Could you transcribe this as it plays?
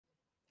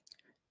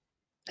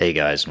Hey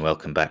guys, and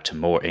welcome back to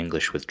More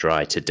English with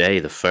Dry. Today,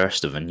 the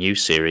first of a new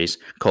series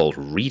called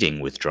Reading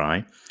with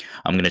Dry.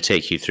 I'm going to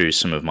take you through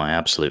some of my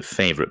absolute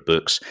favourite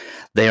books.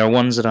 They are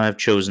ones that I have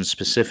chosen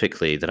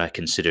specifically that I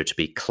consider to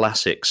be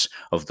classics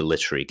of the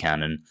literary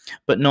canon,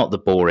 but not the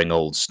boring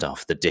old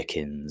stuff, the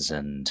Dickens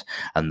and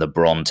the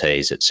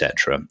Brontes,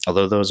 etc.,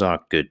 although those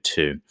are good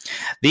too.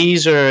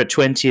 These are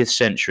 20th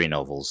century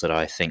novels that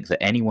I think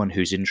that anyone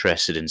who's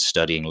interested in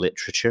studying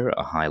literature at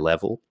a high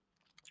level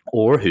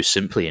or who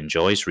simply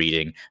enjoys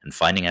reading and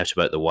finding out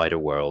about the wider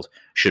world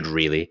should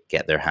really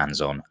get their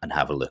hands on and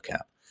have a look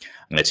at.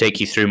 I'm going to take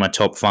you through my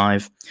top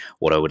five.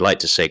 What I would like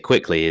to say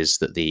quickly is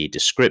that the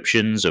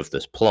descriptions of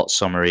the plot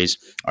summaries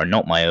are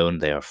not my own.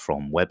 They are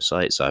from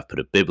websites. I've put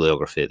a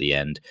bibliography at the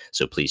end,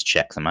 so please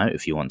check them out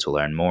if you want to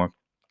learn more.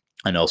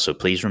 And also,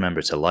 please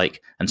remember to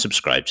like and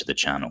subscribe to the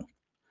channel.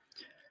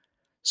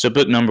 So,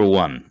 book number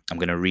one, I'm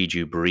going to read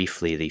you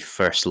briefly the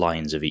first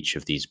lines of each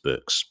of these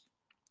books.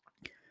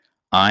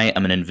 I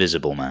am an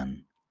invisible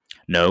man.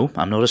 No,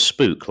 I'm not a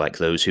spook like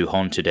those who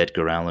haunted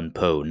Edgar Allan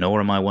Poe, nor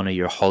am I one of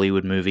your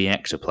Hollywood movie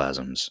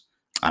ectoplasms.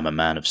 I'm a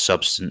man of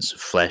substance,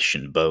 flesh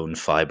and bone,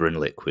 fibre and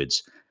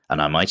liquids,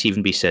 and I might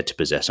even be said to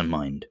possess a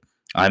mind.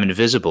 I'm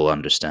invisible,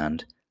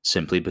 understand,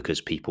 simply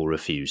because people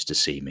refuse to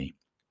see me.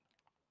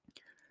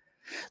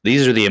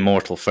 These are the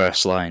immortal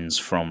first lines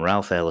from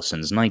Ralph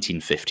Ellison's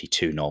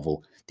 1952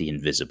 novel, The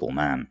Invisible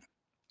Man.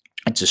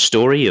 It's a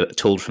story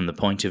told from the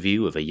point of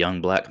view of a young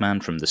black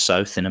man from the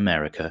South in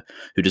America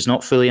who does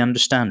not fully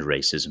understand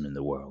racism in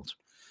the world.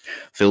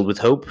 Filled with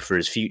hope for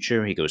his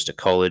future, he goes to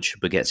college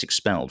but gets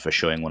expelled for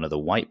showing one of the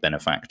white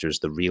benefactors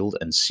the real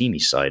and seamy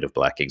side of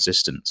black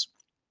existence.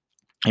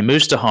 He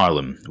moves to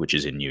Harlem, which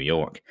is in New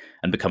York,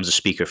 and becomes a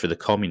speaker for the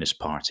Communist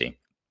Party.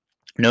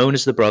 Known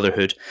as the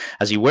Brotherhood,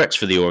 as he works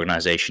for the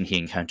organization, he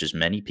encounters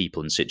many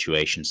people in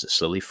situations that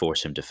slowly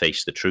force him to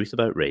face the truth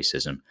about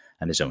racism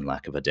and his own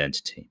lack of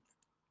identity.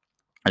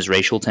 As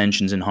racial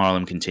tensions in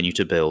Harlem continue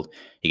to build,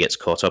 he gets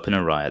caught up in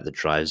a riot that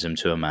drives him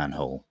to a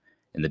manhole.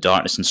 In the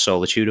darkness and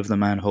solitude of the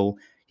manhole,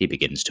 he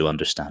begins to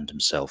understand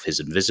himself, his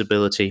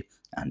invisibility,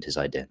 and his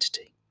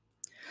identity.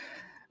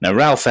 Now,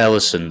 Ralph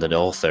Ellison, the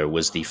author,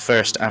 was the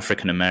first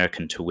African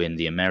American to win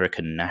the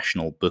American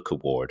National Book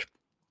Award.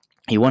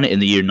 He won it in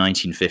the year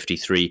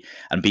 1953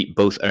 and beat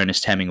both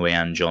Ernest Hemingway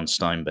and John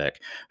Steinbeck,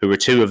 who were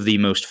two of the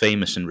most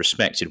famous and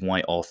respected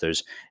white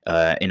authors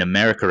in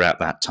America at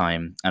that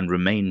time and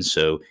remain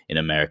so in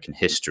American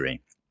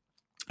history.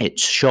 It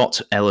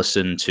shot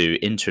Ellison to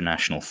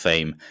international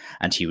fame,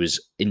 and he was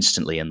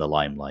instantly in the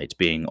limelight,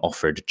 being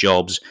offered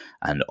jobs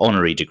and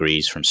honorary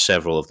degrees from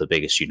several of the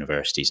biggest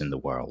universities in the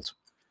world.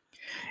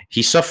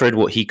 He suffered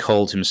what he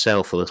called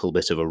himself a little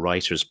bit of a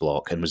writer's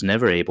block and was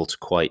never able to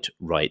quite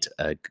write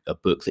a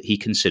book that he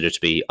considered to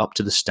be up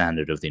to the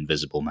standard of The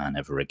Invisible Man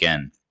ever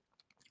again.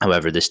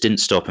 However, this didn't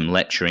stop him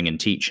lecturing and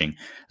teaching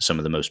at some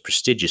of the most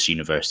prestigious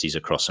universities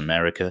across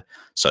America,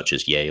 such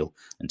as Yale,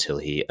 until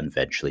he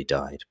eventually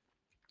died.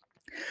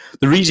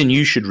 The reason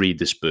you should read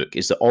this book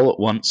is that all at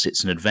once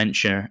it's an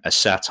adventure, a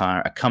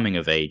satire, a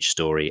coming-of-age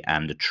story,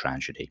 and a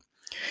tragedy.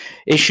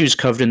 Issues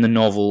covered in the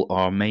novel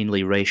are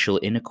mainly racial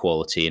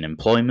inequality in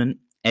employment,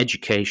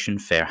 education,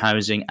 fair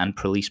housing, and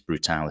police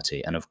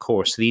brutality. And of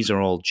course, these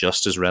are all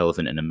just as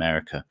relevant in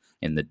America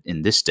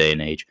in this day and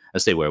age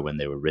as they were when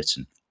they were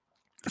written.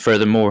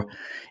 Furthermore,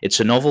 it's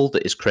a novel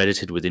that is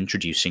credited with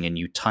introducing a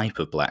new type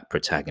of black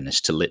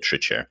protagonist to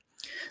literature.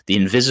 The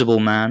invisible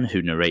man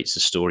who narrates the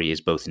story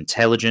is both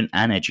intelligent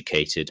and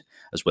educated,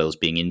 as well as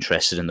being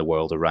interested in the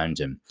world around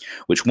him,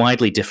 which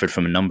widely differed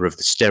from a number of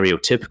the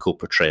stereotypical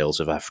portrayals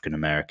of African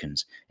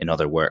Americans in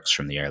other works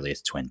from the early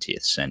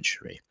 20th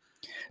century.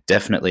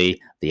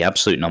 Definitely the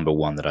absolute number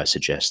one that I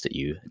suggest that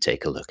you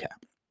take a look at.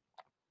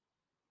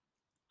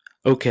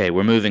 Okay,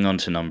 we're moving on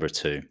to number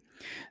two.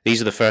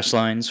 These are the first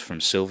lines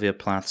from Sylvia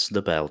Plath's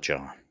The Bell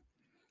Jar.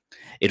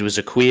 It was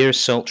a queer,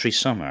 sultry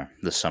summer,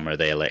 the summer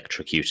they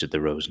electrocuted the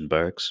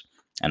Rosenbergs,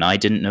 and I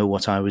didn't know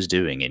what I was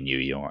doing in New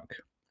York.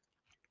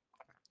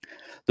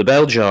 The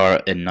Bell Jar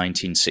in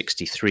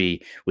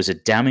 1963 was a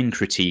damning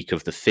critique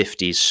of the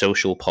 50s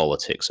social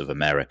politics of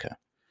America.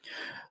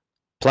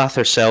 Plath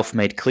herself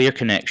made clear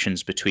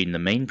connections between the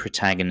main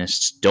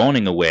protagonist's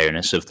dawning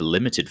awareness of the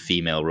limited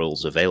female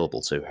roles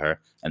available to her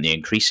and the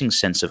increasing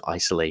sense of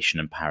isolation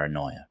and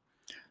paranoia.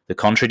 The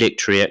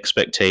contradictory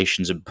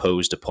expectations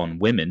imposed upon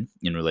women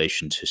in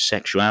relation to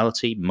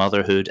sexuality,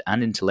 motherhood,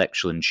 and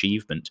intellectual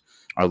achievement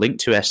are linked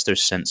to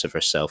Esther's sense of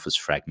herself as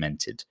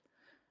fragmented.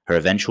 Her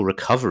eventual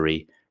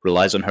recovery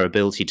relies on her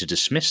ability to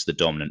dismiss the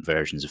dominant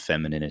versions of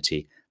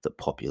femininity that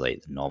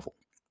populate the novel.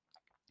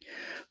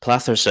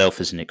 Plath herself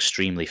is an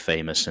extremely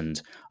famous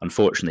and,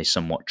 unfortunately,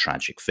 somewhat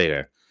tragic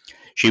figure.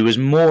 She was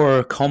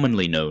more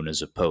commonly known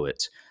as a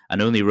poet,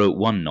 and only wrote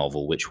one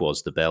novel, which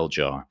was The Bell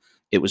Jar.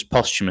 It was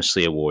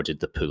posthumously awarded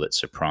the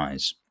Pulitzer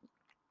Prize.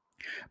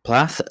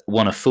 Plath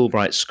won a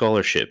Fulbright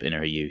scholarship in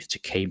her youth to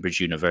Cambridge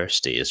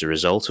University as a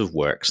result of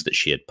works that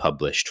she had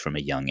published from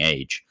a young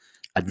age.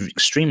 An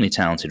extremely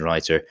talented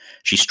writer,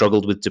 she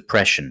struggled with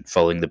depression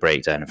following the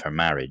breakdown of her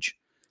marriage.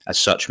 As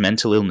such,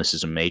 mental illness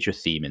is a major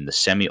theme in the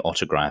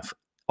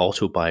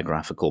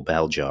semi-autobiographical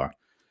Bell Jar.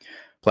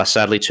 Plath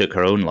sadly took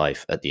her own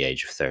life at the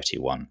age of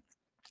 31.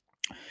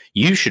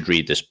 You should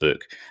read this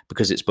book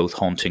because it's both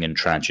haunting and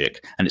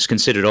tragic, and it's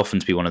considered often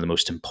to be one of the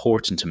most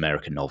important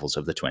American novels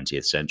of the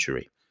 20th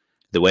century.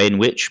 The way in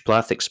which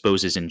Plath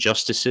exposes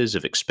injustices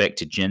of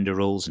expected gender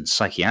roles and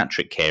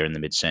psychiatric care in the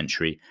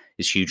mid-century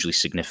is hugely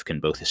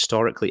significant both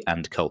historically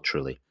and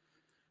culturally.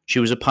 She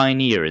was a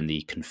pioneer in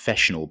the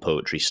confessional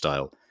poetry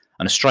style,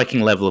 and a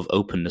striking level of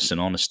openness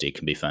and honesty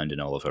can be found in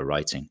all of her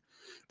writing.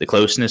 The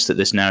closeness that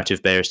this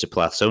narrative bears to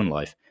Plath's own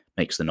life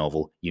makes the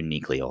novel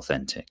uniquely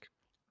authentic.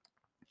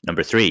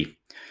 Number 3.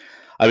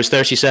 I was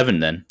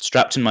 37 then,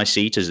 strapped in my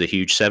seat as the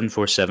huge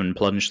 747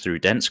 plunged through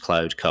dense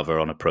cloud cover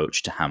on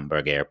approach to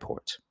Hamburg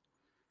Airport.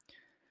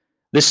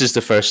 This is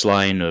the first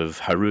line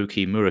of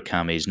Haruki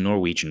Murakami's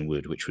Norwegian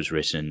Wood, which was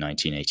written in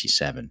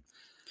 1987.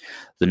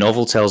 The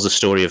novel tells the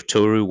story of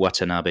Toru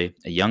Watanabe,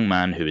 a young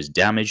man who is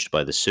damaged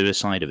by the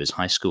suicide of his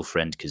high school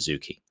friend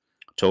Kazuki.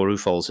 Toru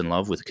falls in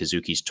love with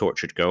Kazuki's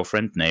tortured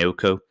girlfriend,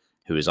 Naoko,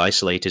 who is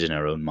isolated in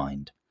her own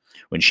mind.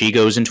 When she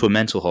goes into a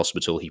mental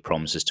hospital, he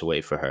promises to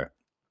wait for her.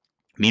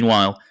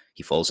 Meanwhile,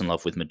 he falls in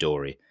love with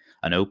Midori,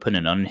 an open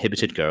and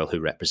uninhibited girl who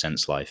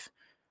represents life.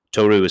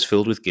 Toru is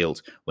filled with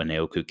guilt when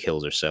Naoko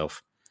kills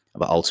herself,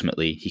 but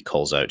ultimately he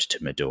calls out to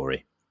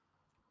Midori.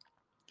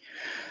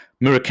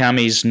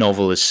 Murakami's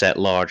novel is set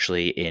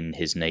largely in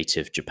his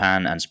native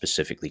Japan and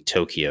specifically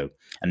Tokyo,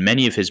 and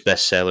many of his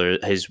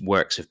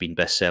works have been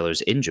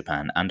bestsellers in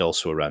Japan and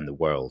also around the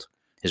world.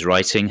 His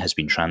writing has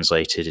been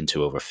translated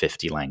into over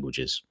 50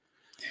 languages.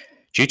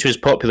 Due to his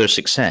popular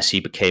success,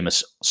 he became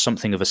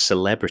something of a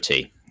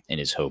celebrity in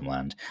his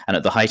homeland, and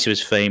at the height of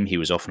his fame, he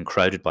was often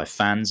crowded by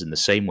fans in the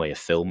same way a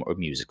film or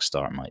music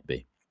star might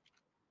be.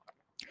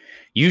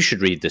 You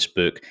should read this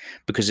book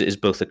because it is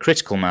both a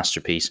critical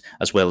masterpiece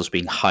as well as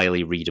being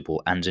highly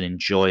readable and an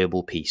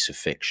enjoyable piece of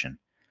fiction.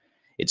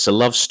 It's a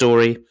love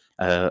story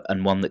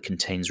and one that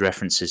contains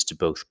references to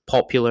both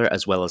popular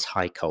as well as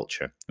high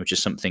culture, which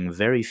is something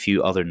very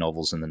few other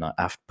novels in the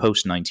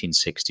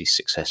post-1960s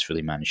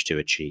successfully managed to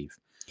achieve.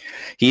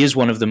 He is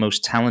one of the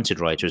most talented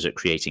writers at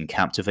creating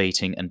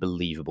captivating and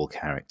believable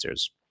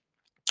characters.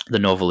 The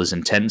novel is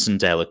intense and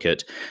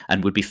delicate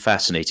and would be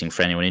fascinating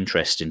for anyone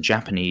interested in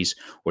Japanese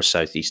or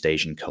Southeast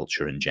Asian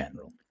culture in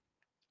general.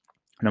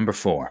 Number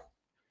 4.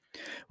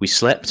 We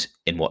slept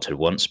in what had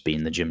once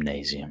been the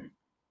gymnasium.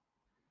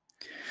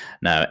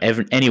 Now,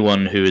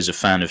 anyone who is a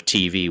fan of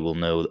TV will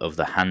know of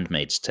The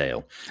Handmaid's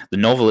Tale. The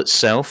novel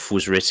itself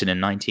was written in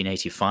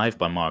 1985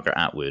 by Margaret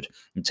Atwood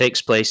and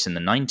takes place in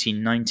the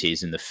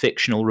 1990s in the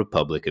fictional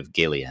Republic of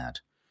Gilead.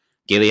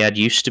 Gilead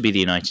used to be the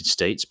United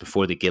States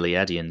before the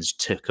Gileadians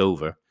took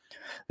over.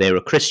 They are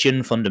a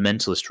Christian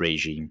fundamentalist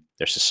regime.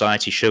 Their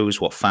society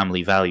shows what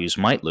family values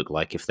might look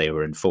like if they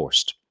were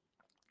enforced.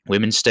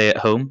 Women stay at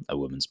home, a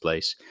woman's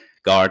place,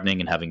 gardening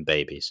and having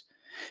babies.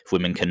 If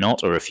women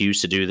cannot or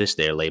refuse to do this,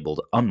 they are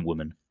labelled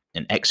unwomen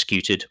and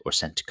executed or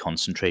sent to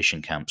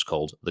concentration camps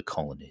called the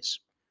colonies.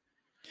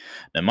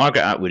 Now,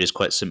 Margaret Atwood is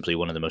quite simply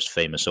one of the most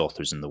famous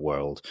authors in the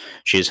world.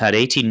 She has had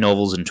 18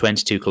 novels and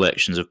 22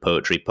 collections of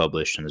poetry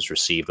published and has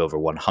received over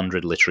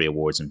 100 literary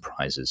awards and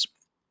prizes.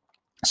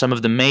 Some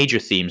of the major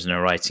themes in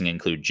her writing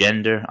include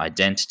gender,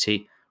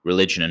 identity,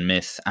 religion and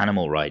myth,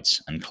 animal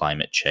rights, and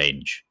climate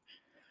change.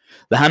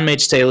 The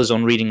Handmaid's Tale is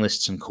on reading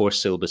lists and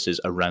course syllabuses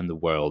around the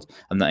world,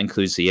 and that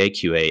includes the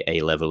AQA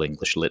A-level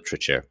English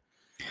literature.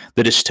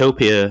 The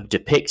dystopia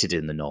depicted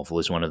in the novel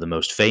is one of the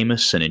most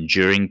famous and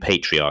enduring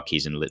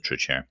patriarchies in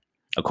literature.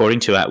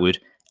 According to Atwood,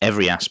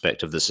 every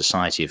aspect of the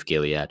society of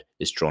Gilead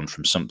is drawn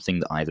from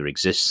something that either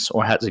exists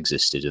or has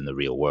existed in the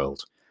real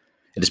world.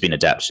 It has been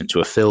adapted into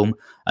a film,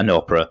 an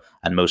opera,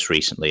 and most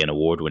recently an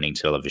award-winning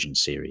television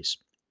series.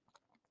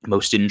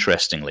 Most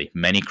interestingly,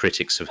 many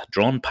critics have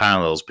drawn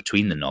parallels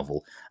between the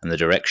novel and the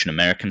direction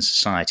American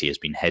society has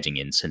been heading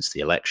in since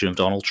the election of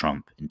Donald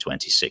Trump in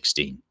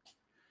 2016.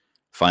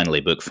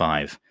 Finally, Book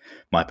 5,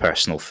 my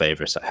personal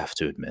favourite, I have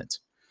to admit.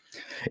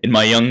 In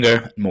my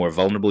younger, more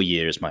vulnerable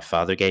years, my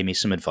father gave me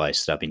some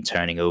advice that I've been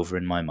turning over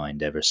in my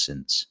mind ever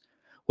since.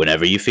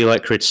 Whenever you feel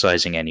like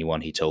criticising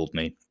anyone, he told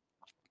me,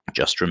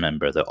 just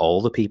remember that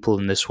all the people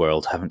in this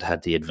world haven't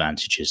had the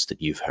advantages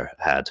that you've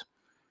had.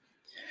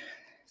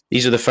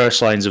 These are the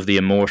first lines of the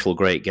immortal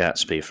Great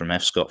Gatsby from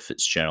F. Scott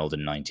Fitzgerald in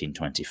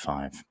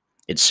 1925.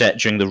 It's set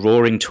during the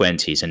Roaring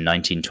Twenties in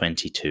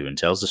 1922 and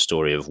tells the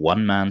story of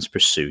one man's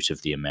pursuit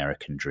of the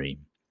American dream.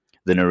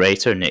 The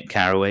narrator, Nick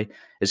Carraway,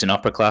 is an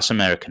upper-class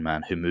American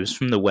man who moves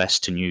from the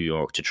West to New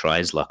York to try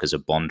his luck as a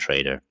bond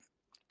trader.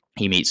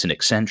 He meets an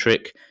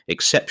eccentric,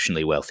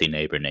 exceptionally wealthy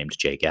neighbor named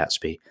Jay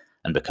Gatsby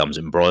and becomes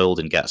embroiled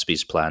in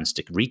Gatsby's plans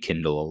to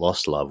rekindle a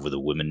lost love with a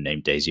woman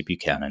named Daisy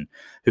Buchanan,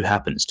 who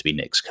happens to be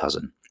Nick's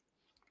cousin.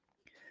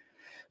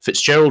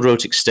 Fitzgerald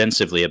wrote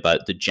extensively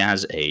about the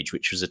Jazz Age,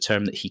 which was a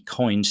term that he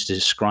coined to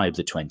describe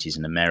the 20s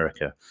in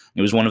America.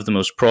 It was one of the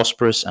most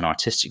prosperous and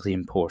artistically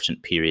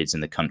important periods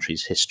in the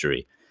country's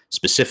history.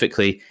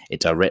 Specifically, it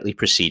directly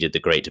preceded the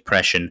Great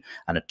Depression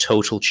and a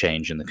total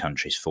change in the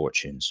country's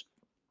fortunes.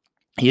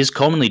 He is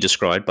commonly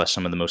described by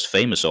some of the most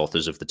famous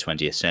authors of the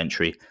 20th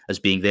century as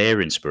being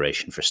their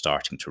inspiration for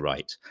starting to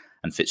write,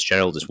 and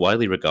Fitzgerald is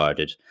widely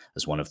regarded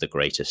as one of the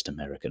greatest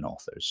American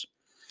authors.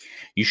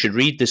 You should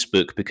read this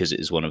book because it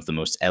is one of the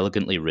most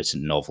elegantly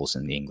written novels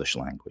in the English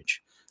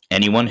language.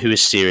 Anyone who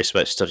is serious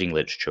about studying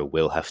literature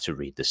will have to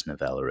read this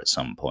novella at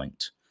some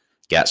point.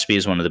 Gatsby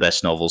is one of the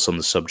best novels on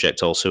the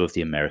subject also of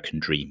the American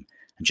dream,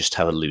 and just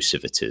how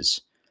elusive it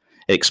is.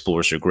 It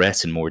explores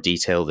regret in more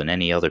detail than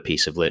any other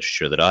piece of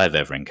literature that I have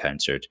ever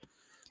encountered,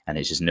 and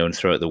it is known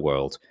throughout the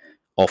world,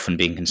 often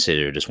being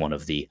considered as one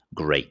of the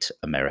great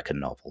American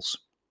novels.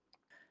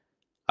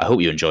 I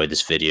hope you enjoyed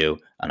this video,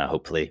 and I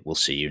hopefully will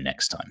see you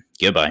next time.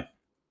 Goodbye.